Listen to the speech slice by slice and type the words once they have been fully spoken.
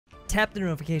tap the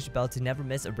notification bell to never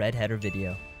miss a RedHatter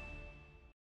video.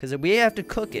 Because we have to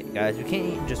cook it, guys. We can't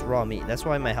eat just raw meat. That's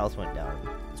why my health went down,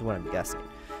 is what I'm guessing.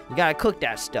 You gotta cook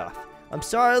that stuff. I'm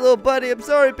sorry, little buddy. I'm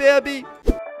sorry, baby.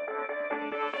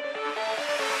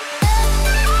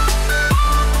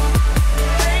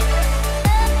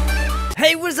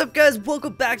 Hey, what's up, guys?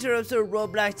 Welcome back to another episode of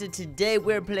Roblox, and today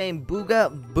we're playing Booga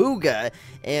Booga,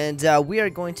 and we are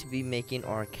going to be making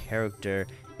our character,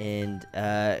 and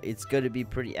it's going to be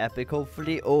pretty epic,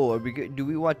 hopefully. Oh, do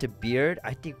we want a beard?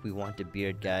 I think we want a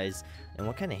beard, guys. And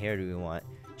what kind of hair do we want?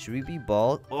 Should we be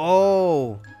bald?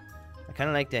 Oh, I kind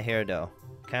of like the hair, though.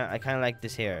 I kind of like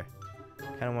this hair.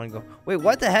 Kind of want to go. Wait,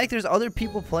 what the heck? There's other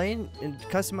people playing and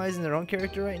customizing their own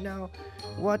character right now?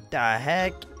 What the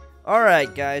heck?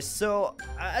 Alright, guys, so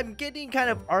I'm getting kind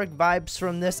of Ark vibes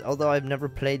from this, although I've never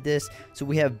played this. So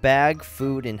we have bag,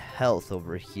 food, and health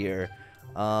over here.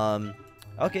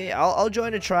 Okay, I'll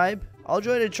join a tribe.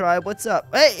 What's up?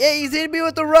 Hey, he's hitting me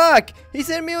with the rock! He's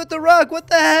hitting me with the rock! What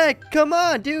the heck? Come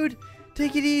on, dude!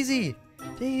 Take it easy!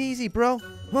 Take it easy, bro!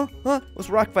 Huh? Let's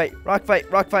rock fight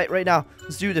right now.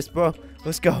 Let's do this, bro.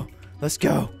 Let's go!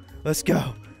 Come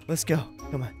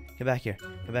on, get back here.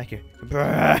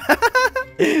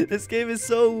 This game is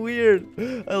so weird.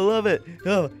 I love it.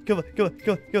 Oh, come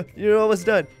on. You're almost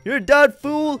done. You're done,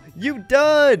 fool. You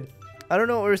done. I don't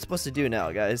know what we're supposed to do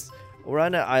now, guys. We're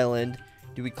on an island.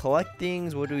 Do we collect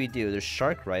things? What do we do? There's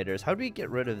shark riders. How do we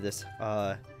get rid of this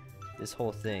this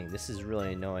whole thing? This is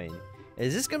really annoying.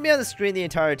 Is this gonna be on the screen the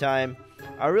entire time?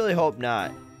 I really hope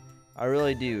not. I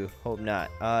really do hope not.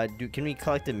 Can we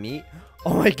collect the meat?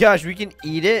 Oh my gosh, we can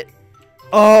eat it.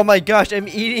 Oh my gosh, I'm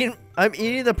eating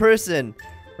the person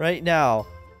right now.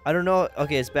 I don't know.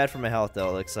 Okay, it's bad for my health though,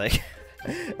 it looks like.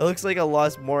 It looks like I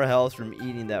lost more health from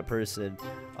eating that person.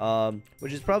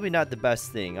 Which is probably not the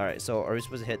best thing. Alright, so are we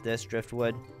supposed to hit this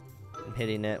driftwood? I'm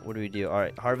hitting it. What do we do?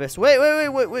 Alright, harvest. Wait,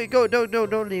 go,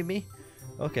 don't leave me.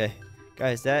 Okay.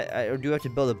 Guys, or do I have to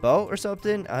build a boat or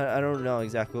something? I don't know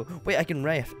exactly. Wait, I can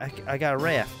raft. I got a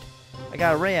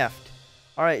raft.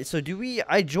 Alright, so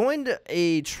I joined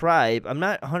a tribe. I'm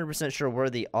not 100% sure where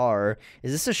they are.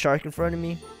 Is this a shark in front of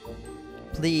me?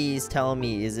 Please tell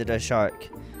me, is it a shark?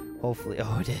 Hopefully.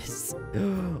 Oh, it is.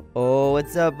 Oh,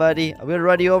 what's up, buddy? I'm gonna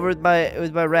run you over with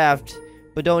my raft.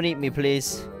 But don't eat me,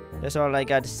 please. That's all I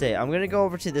got to say. I'm gonna go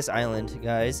over to this island,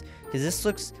 guys, because this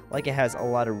looks like it has a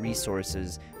lot of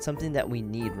resources. Something that we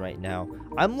need right now.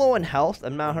 I'm low on health.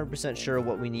 I'm not 100% sure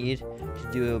what we need to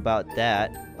do about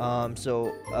that.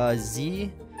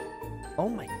 Z. Oh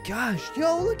my gosh,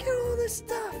 yo, look at all this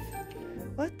stuff.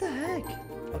 What the heck?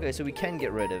 Okay, so we can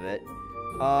get rid of it.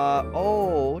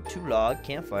 Oh, 2 log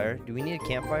campfire. Do we need a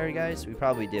campfire, guys? We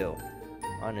probably do.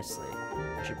 Honestly,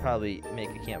 I should probably make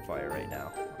a campfire right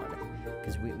now.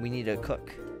 Because we need to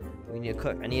cook. I'm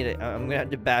gonna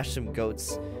have to bash some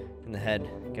goats in the head.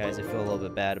 Guys, I feel a little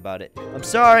bit bad about it. I'm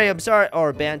sorry. Or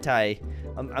Bantai.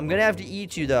 I'm gonna have to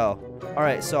eat you, though.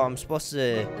 Alright, so I'm supposed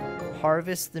to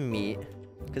harvest the meat.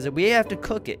 Because we have to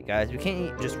cook it, guys. We can't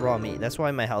eat just raw meat. That's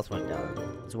why my health went down.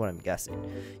 That's what I'm guessing.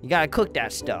 You gotta cook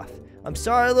that stuff. I'm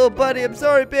sorry, little buddy. I'm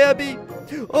sorry, baby.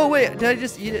 Oh, wait. Did I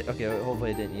just eat it? Okay,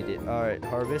 hopefully I didn't eat it. Alright,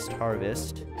 harvest.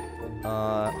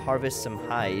 Harvest some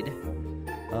hide.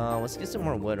 Let's get some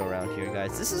more wood around here,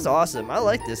 guys. This is awesome. I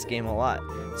like this game a lot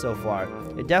so far.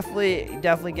 It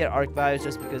definitely get Ark vibes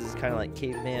just because it's kind of like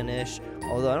caveman-ish.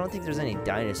 Although I don't think there's any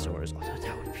dinosaurs. Although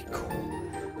that would be cool.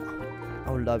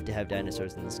 I would love to have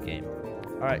dinosaurs in this game.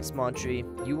 Alright, small tree.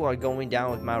 You are going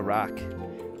down with my rock.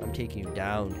 I'm taking you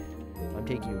down. I'm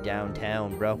taking you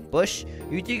downtown, bro. Bush,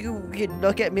 you think you can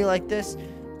look at me like this?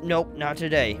 Nope, not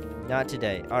today. Not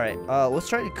today. Alright, let's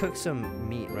try to cook some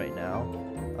meat right now.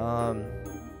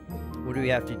 What do we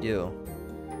have to do?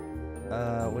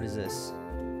 What is this?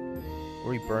 Are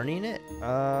we burning it?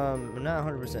 I'm not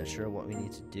 100% sure what we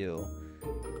need to do.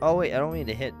 Oh, wait, I don't need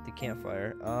to hit the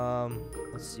campfire.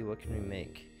 Let's see, what can we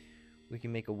make? We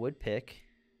can make a wood pick.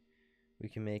 We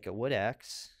can make a wood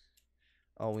axe.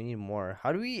 Oh, we need more.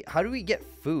 How do we get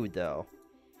food, though?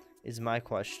 Is my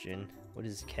question. What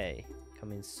is K?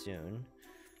 Coming soon.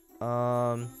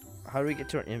 How do we get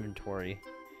to our inventory?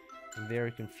 I'm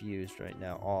very confused right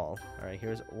now. Alright,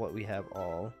 here's what we have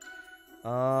all.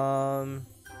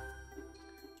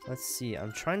 Let's see.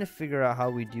 I'm trying to figure out how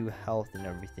we do health and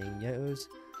everything. Use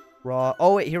raw.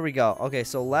 Oh, wait, here we go. Okay,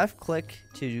 so left click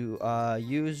to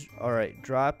use. Alright,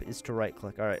 drop is to right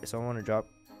click. Alright, so I want to drop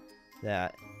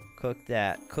that. Cook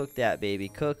that, baby.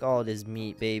 Cook all this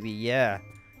meat, baby. Yeah,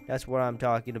 that's what I'm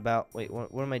talking about. Wait,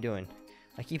 what am I doing?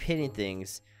 I keep hitting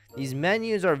things. These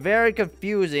menus are very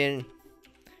confusing.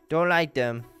 Don't like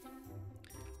them.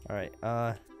 Alright,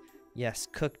 Yes,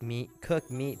 cooked meat.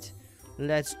 Cooked meat.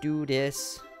 Let's do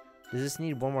this. Does this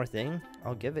need one more thing?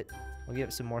 I'll give it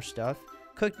some more stuff.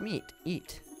 Cooked meat.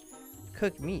 Eat.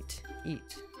 Cooked meat.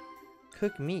 Eat.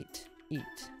 Cooked meat.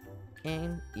 Eat.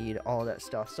 And eat all that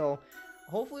stuff. So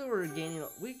hopefully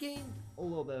we gained a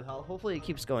little bit of health. Hopefully it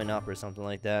keeps going up or something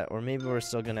like that. Or maybe we're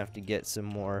still gonna have to get some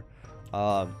more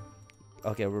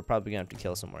okay, we're probably gonna have to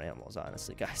kill some more animals,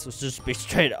 honestly, guys. Let's just be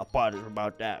straight up honest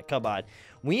about that. Come on.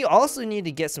 We also need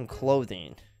to get some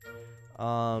clothing.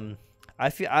 I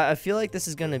feel like this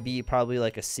is gonna be probably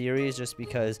like a series, just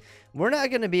because we're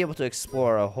not gonna be able to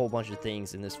explore a whole bunch of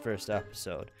things in this first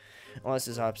episode, unless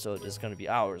this episode is gonna be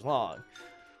hours long.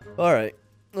 All right,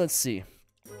 let's see.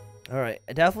 All right,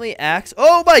 definitely axe.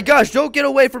 Oh my gosh! Don't get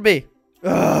away from me!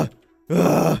 I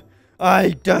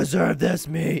deserve this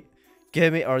meat.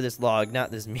 Give me, or this log,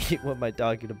 not this meat. What am I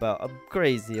talking about? I'm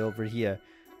crazy over here.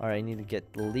 All right, I need to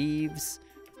get the leaves.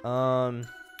 All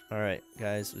right,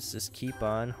 guys, let's just keep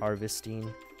on harvesting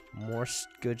more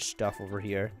good stuff over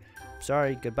here.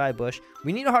 Sorry, goodbye, bush.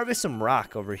 We need to harvest some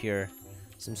rock over here,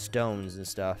 some stones and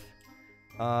stuff.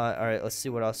 All right, let's see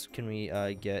what else can we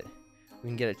get. We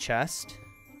can get a chest.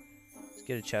 Let's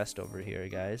get a chest over here,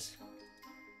 guys.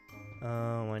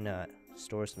 Why not?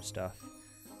 Store some stuff.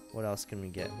 What else can we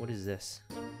get? What is this?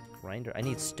 Grinder. I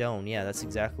need stone. Yeah, that's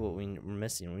exactly what we're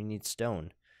missing. We need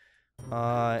stone.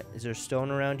 Is there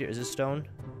stone around here? Is this stone?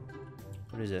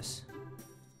 What is this?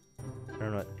 I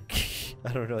don't know.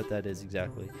 I don't know what that is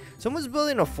exactly. Someone's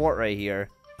building a fort right here.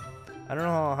 I don't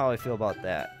know how I feel about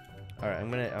that. All right, I'm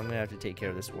gonna have to take care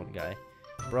of this one guy.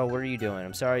 Bro, what are you doing?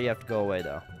 I'm sorry, you have to go away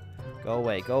though. Go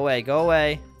away. Go away. Go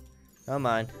away. Come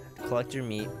on. Collect your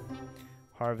meat.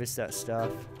 Harvest that stuff.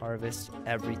 Harvest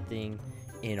everything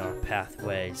in our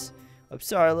pathways. I'm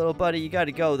sorry, little buddy. You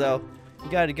gotta go, though. You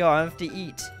gotta go. I have to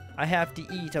eat. I have to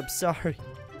eat. I'm sorry.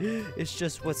 It's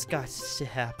just what's got to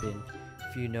happen,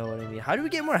 if you know what I mean. How do we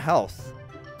get more health?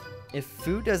 If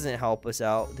food doesn't help us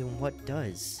out, then what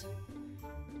does?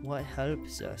 What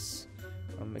helps us?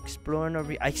 I'm exploring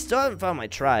over here. I still haven't found my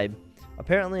tribe.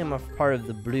 Apparently, I'm a part of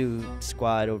the blue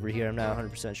squad over here. I'm not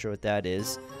 100% sure what that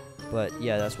is. But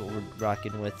yeah, that's what we're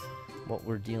rocking with, what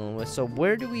we're dealing with. So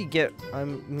where do we get, I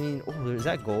mean, oh, is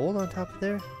that gold on top of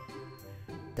there?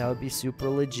 That would be super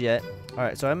legit.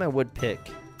 Alright, so I have my wood pick.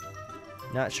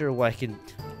 Not sure what I can,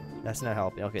 that's not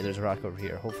helping. Okay, there's a rock over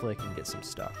here. Hopefully I can get some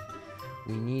stuff.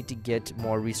 We need to get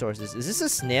more resources. Is this a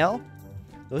snail?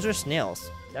 Those are snails.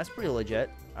 That's pretty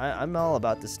legit. I'm all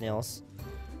about the snails.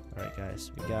 Alright guys,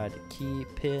 we gotta keep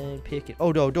picking.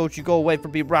 Oh no, don't you go away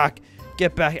from me, rock.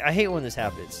 Get back. I hate when this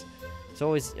happens.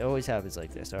 It always happens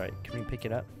like this. All right, can we pick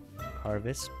it up?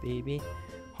 Harvest, baby.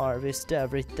 Harvest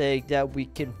everything that we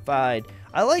can find.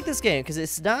 I like this game because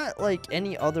it's not like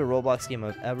any other Roblox game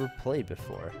I've ever played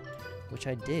before, which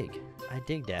I dig. I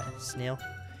dig that. Snail,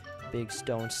 big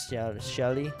stone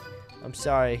shelly. I'm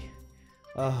sorry.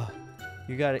 Oh,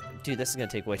 you got it, dude. This is gonna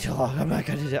take way too long. I'm not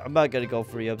gonna go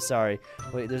for you. I'm sorry.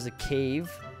 Wait, there's a cave.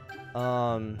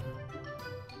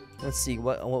 Let's see,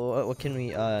 what can we,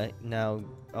 now,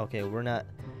 okay, we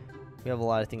have a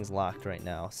lot of things locked right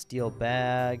now. Steel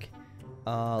bag,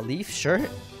 leaf shirt?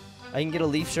 I can get a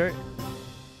leaf shirt?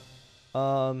 Do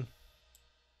I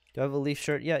have a leaf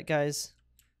shirt yet, guys?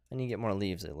 I need to get more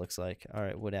leaves, it looks like.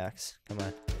 Alright, wood axe, come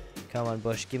on. Come on,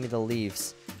 bush, give me the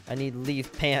leaves. I need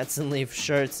leaf pants and leaf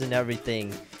shirts and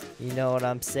everything. You know what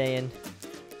I'm saying?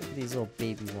 Look at these little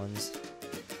baby ones.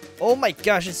 Oh my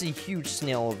gosh, I see a huge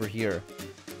snail over here.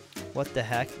 What the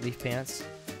heck? Leaf pants?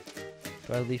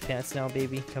 Do I have leaf pants now,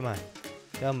 baby? Come on.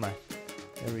 Come on.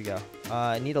 There we go.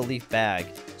 I need a leaf bag.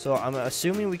 So I'm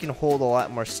assuming we can hold a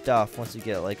lot more stuff once we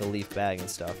get like a leaf bag and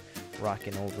stuff.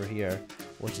 Rocking over here.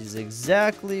 Which is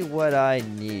exactly what I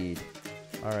need.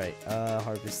 Alright,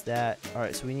 harvest that.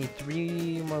 Alright, so we need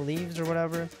 3 more leaves or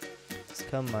whatever. Let's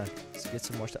come on. Let's get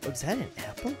some more stuff. Oh, is that an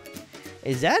apple?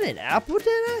 Is that an apple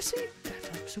that I see?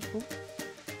 That looks so cool.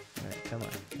 Alright, come on.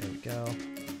 There we go.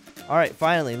 Alright,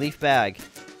 finally, leaf bag.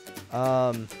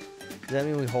 Does that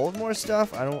mean we hold more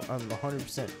stuff? I'm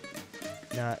 100%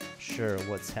 not sure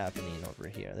what's happening over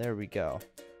here. There we go.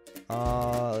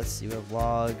 Let's see, we have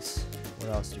logs.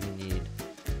 What else do we need?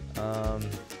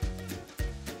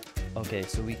 Okay,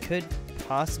 so we could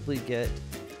possibly get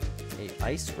a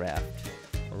ice raft,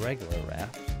 a regular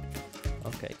raft.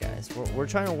 Okay, guys, we're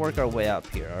trying to work our way up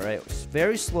here, alright?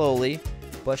 Very slowly,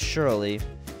 but surely,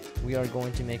 we are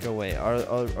going to make our way.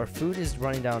 Our food is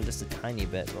running down just a tiny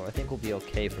bit, but I think we'll be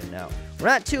okay for now. We're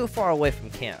not too far away from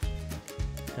camp.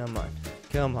 Come on.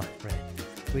 Come on, Red.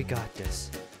 We got this.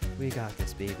 We got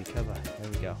this, baby. Come on.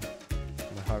 There we go.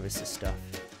 I'm gonna harvest this stuff.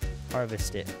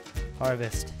 Harvest it.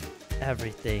 Harvest.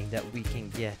 everything that we can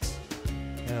get.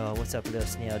 Oh, what's up, little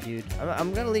snail dude?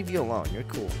 I'm gonna leave you alone. You're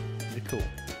cool. You're cool.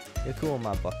 You're cool in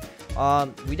my book.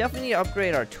 We definitely need to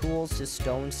upgrade our tools to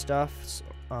stone stuff.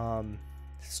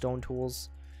 Stone tools.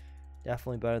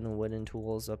 Definitely better than wooden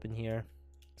tools up in here.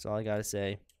 That's all I gotta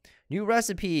say. New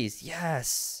recipes.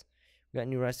 Yes. We got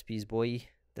new recipes, boy.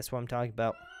 That's what I'm talking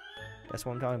about. That's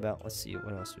what I'm talking about. Let's see.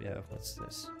 What else do we have? What's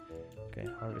this? Okay,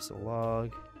 harvest a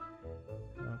log.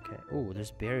 Okay. Oh,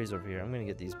 there's berries over here. I'm gonna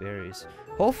get these berries.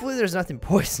 Hopefully there's nothing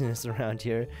poisonous around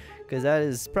here, because that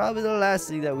is probably the last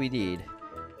thing that we need,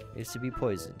 is to be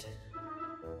poisoned.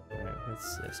 Alright,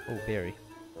 what's this? Oh, berry.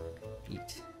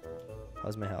 Eat.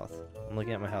 How's my health? I'm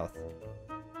looking at my health.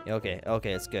 Okay,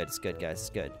 okay, it's good. It's good, guys. It's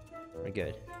good. We're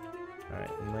good.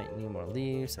 Alright, we might need more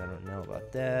leaves. I don't know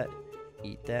about that.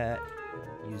 Eat that.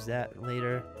 Use that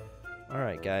later.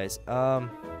 Alright, guys.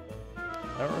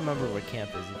 I don't remember where camp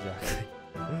is exactly.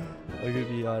 I'm gonna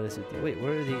be honest with you. Wait,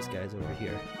 where are these guys over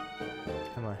here?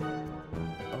 Come on.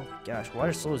 Oh my gosh,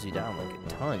 water slows you down like a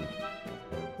ton.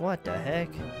 What the heck?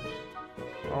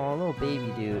 Oh, little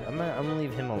baby dude. I'm gonna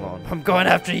leave him alone. I'm going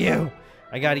after you.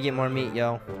 I gotta get more meat,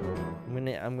 yo.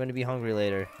 I'm gonna be hungry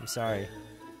later. I'm sorry.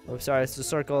 I'm sorry. It's the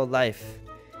circle of life.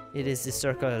 It is the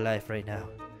circle of life right now.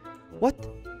 What?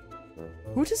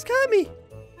 Who just got me?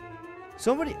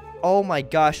 Somebody. Oh my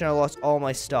gosh! And I lost all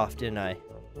my stuff, didn't I?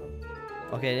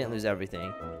 Okay, I didn't lose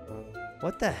everything.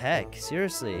 What the heck?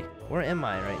 Seriously, where am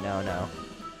I right now?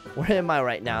 Where am I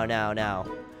right now? Now?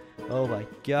 Oh my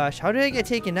gosh! How did I get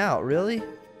taken out? Really?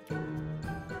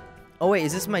 Oh wait,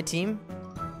 is this my team?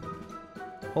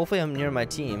 Hopefully I'm near my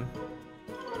team.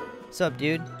 What's up,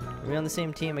 dude? Are we on the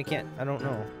same team? I don't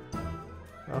know.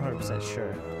 I'm not 100%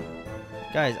 sure.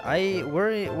 Guys,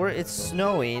 it's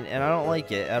snowing and I don't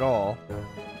like it at all.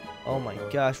 Oh my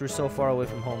gosh, we're so far away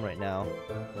from home right now.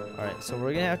 Alright, so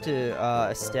we're gonna have to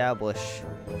establish.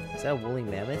 Is that a woolly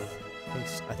mammoth?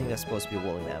 I think that's supposed to be a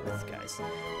woolly mammoth, guys.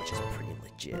 Which is pretty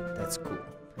legit. That's cool.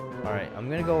 Alright, I'm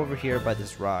gonna go over here by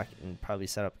this rock and probably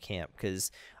set up camp,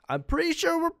 because I'm pretty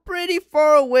sure we're pretty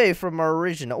far away from our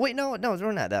original. Wait, no,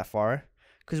 we're not that far.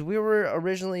 Because we were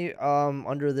originally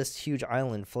under this huge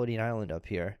island, floating island up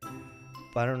here.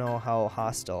 But I don't know how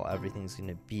hostile everything's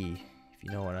gonna be, if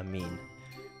you know what I mean.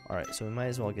 Alright, so we might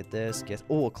as well get this.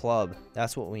 Oh, a club.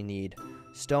 That's what we need.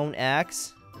 Stone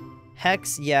axe.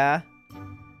 Hex, yeah.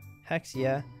 Hex,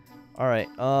 yeah. Alright,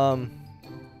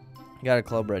 got a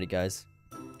club ready, guys.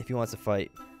 If he wants to fight.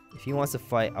 If he wants to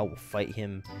fight, I will fight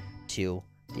him to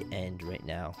the end right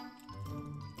now.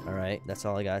 Alright, that's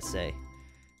all I gotta say.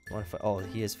 Want to fight? Oh,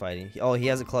 he is fighting. Oh, he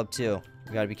has a club too.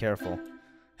 We gotta be careful.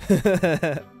 He's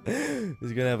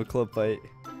gonna have a club fight.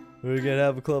 We're gonna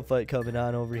have a club fight coming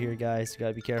on over here, guys. You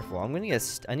gotta be careful. I need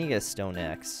to get a stone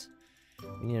axe.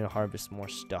 We need to harvest more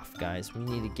stuff, guys. We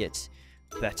need to get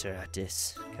better at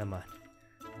this. Come on.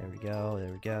 There we go.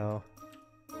 There we go.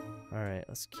 Alright,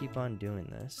 let's keep on doing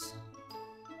this.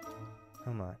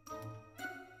 Come on.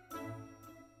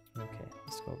 Okay,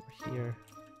 let's go over here.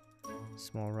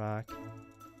 Small rock.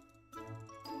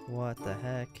 What the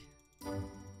heck?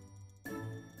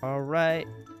 Alright.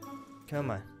 Come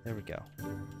on. There we go.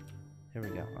 There we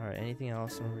go. Alright, anything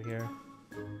else over here?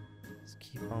 Let's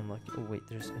keep on looking. Oh, wait,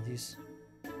 there's these.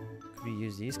 Could we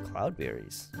use these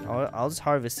cloudberries? I'll just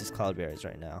harvest these cloudberries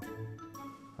right now.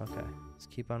 Okay. Let's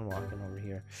keep on walking over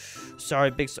here.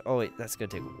 Sorry, Big So. Oh, wait, that's gonna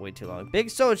take way too long. Big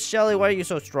So, Shelly, why are you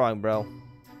so strong, bro?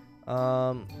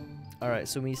 Alright,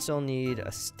 so we still need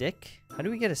a stick. How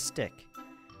do we get a stick?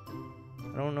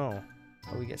 I don't know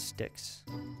how we get sticks.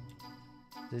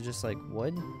 Is it just like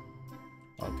wood?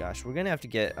 Oh gosh, we're gonna have to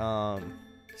get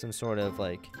some sort of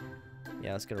like,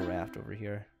 yeah, let's get a raft over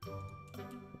here. There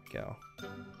we go.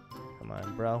 Come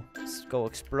on, bro. Let's go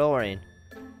exploring.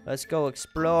 Let's go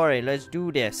exploring. Let's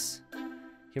do this.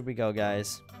 Here we go,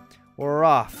 guys. We're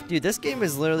off. Dude, this game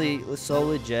is literally so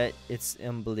legit. It's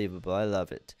unbelievable. I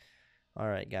love it.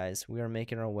 Alright, guys. We are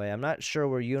making our way. I'm not sure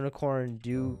where Unicorn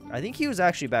do. I think he was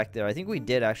actually back there. I think we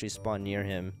did actually spawn near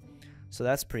him. So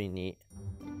that's pretty neat.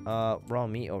 Raw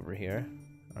meat over here.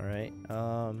 Alright.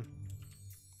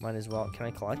 Might as well. Can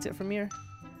I collect it from here?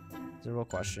 Is a real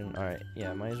question. Alright.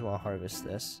 Yeah, might as well harvest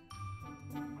this.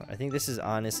 I think this is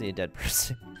honestly a dead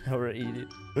person that we're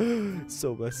eating.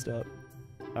 So messed up.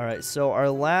 Alright, so our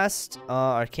last,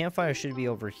 our campfire should be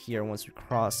over here once we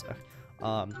cross,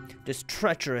 this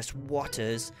treacherous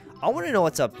waters. I want to know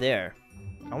what's up there.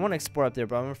 I want to explore up there,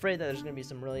 but I'm afraid that there's going to be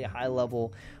some really high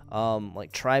level,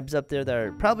 like tribes up there that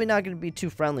are probably not going to be too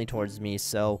friendly towards me,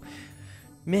 so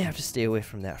may have to stay away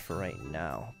from that for right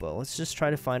now. But let's just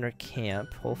try to find our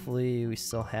camp. Hopefully we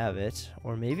still have it,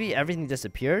 or maybe everything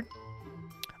disappeared.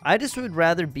 I just would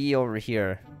rather be over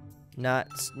here, not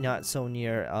so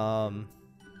near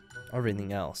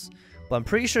everything else. But I'm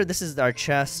pretty sure this is our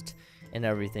chest and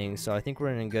everything, so I think we're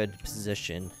in a good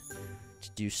position to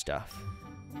do stuff.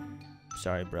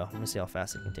 Sorry, bro. Let me see how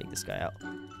fast I can take this guy out.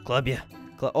 Club ya.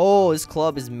 Oh, this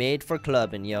club is made for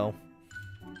clubbing, yo.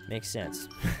 Makes sense.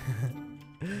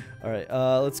 Alright,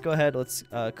 let's go ahead. Let's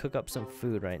cook up some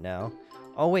food right now.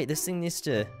 Oh, wait. This thing needs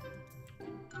to...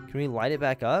 Can we light it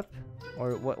back up?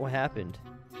 Or what happened?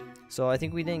 So I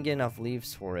think we didn't get enough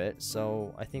leaves for it.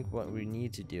 So I think what we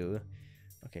need to do...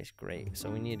 Okay, great. So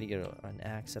we need to get an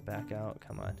axe back out.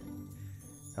 Come on.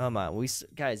 Come on.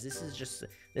 Guys, this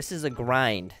is a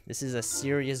grind. This is a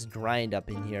serious grind up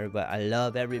in here, but I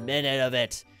love every minute of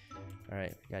it.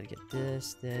 Alright, we gotta get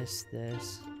this.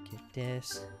 Get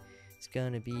this. It's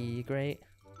gonna be great.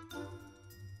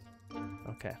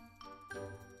 Okay.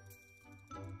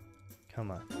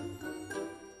 Come on.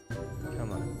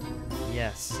 Come on.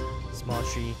 Yes. Small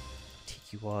tree.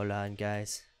 Take you all on,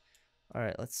 guys.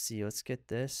 Alright, let's see. Let's get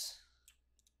this.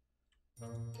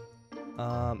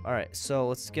 Alright, so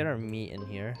let's get our meat in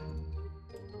here.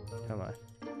 Come on.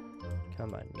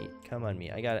 Come on, meat. Come on,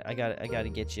 meat. I gotta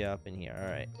get you up in here.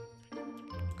 Alright.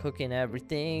 Cooking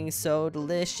everything so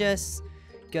delicious.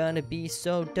 Gonna be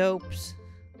so dopes.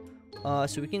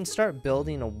 So we can start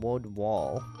building a wooden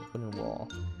wall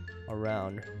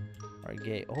around our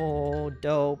gate. Oh,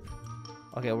 dope.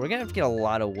 Okay, we're gonna have to get a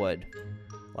lot of wood.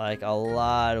 Like, a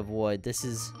lot of wood. This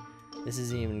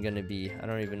isn't even gonna be... I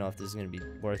don't even know if this is gonna be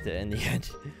worth it in the end.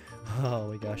 Oh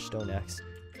my gosh, stone axe.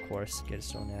 Of course, get a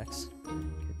stone axe.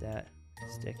 Get that.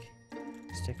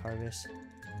 Stick harvest.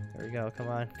 There we go. Come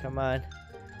on, come on.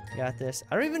 Got this.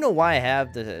 I don't even know why I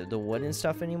have the wooden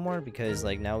stuff anymore, because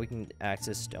like now we can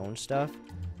access stone stuff.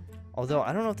 Although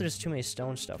I don't know if there's too many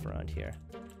stone stuff around here.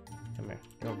 Come here,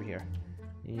 get over here.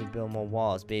 You need to build more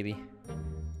walls, baby.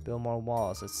 Build more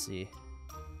walls. Let's see.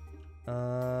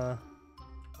 Can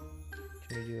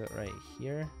we do it right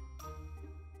here?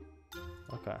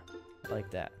 Okay, I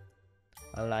like that.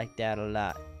 I like that a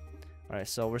lot. All right,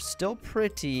 so we're still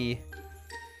pretty.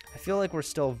 I feel like we're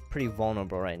still pretty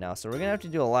vulnerable right now, so we're gonna have to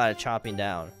do a lot of chopping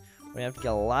down. We're gonna have to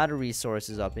get a lot of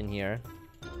resources up in here.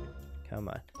 Come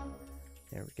on.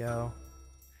 There we go.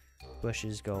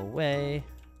 Bushes go away.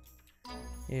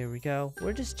 Here we go.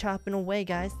 We're just chopping away,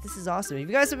 guys. This is awesome. If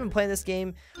you guys have been playing this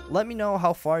game, let me know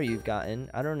how far you've gotten.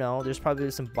 I don't know. There's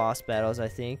probably some boss battles, I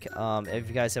think. If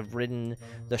you guys have ridden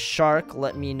the shark,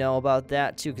 let me know about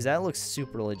that, too, because that looks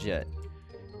super legit.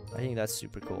 I think that's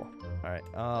super cool.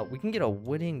 Alright, we can get a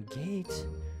wooden gate.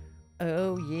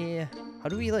 Oh, yeah. How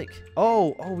do we, like...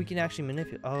 Oh, we can actually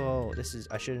manipulate... Oh, this is...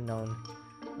 I should have known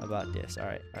about this.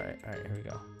 Alright, here we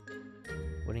go.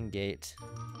 Wooden gate.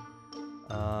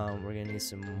 We're gonna need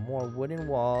some more wooden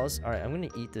walls. Alright, I'm gonna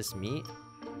eat this meat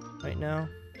right now.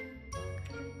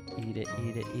 Eat it.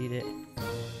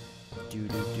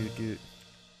 Do.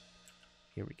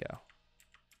 Here we go.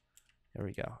 There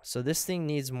we go. So this thing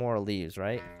needs more leaves,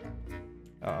 right?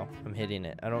 Uh oh, I'm hitting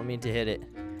it. I don't mean to hit it.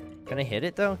 Can I hit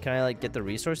it though? Can I like get the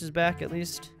resources back at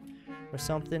least? Or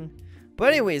something?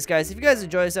 But anyways, guys, if you guys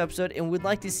enjoyed this episode and would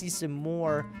like to see some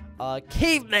more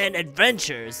caveman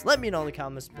adventures, let me know in the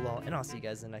comments below, and I'll see you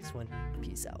guys in the next one.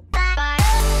 Peace out.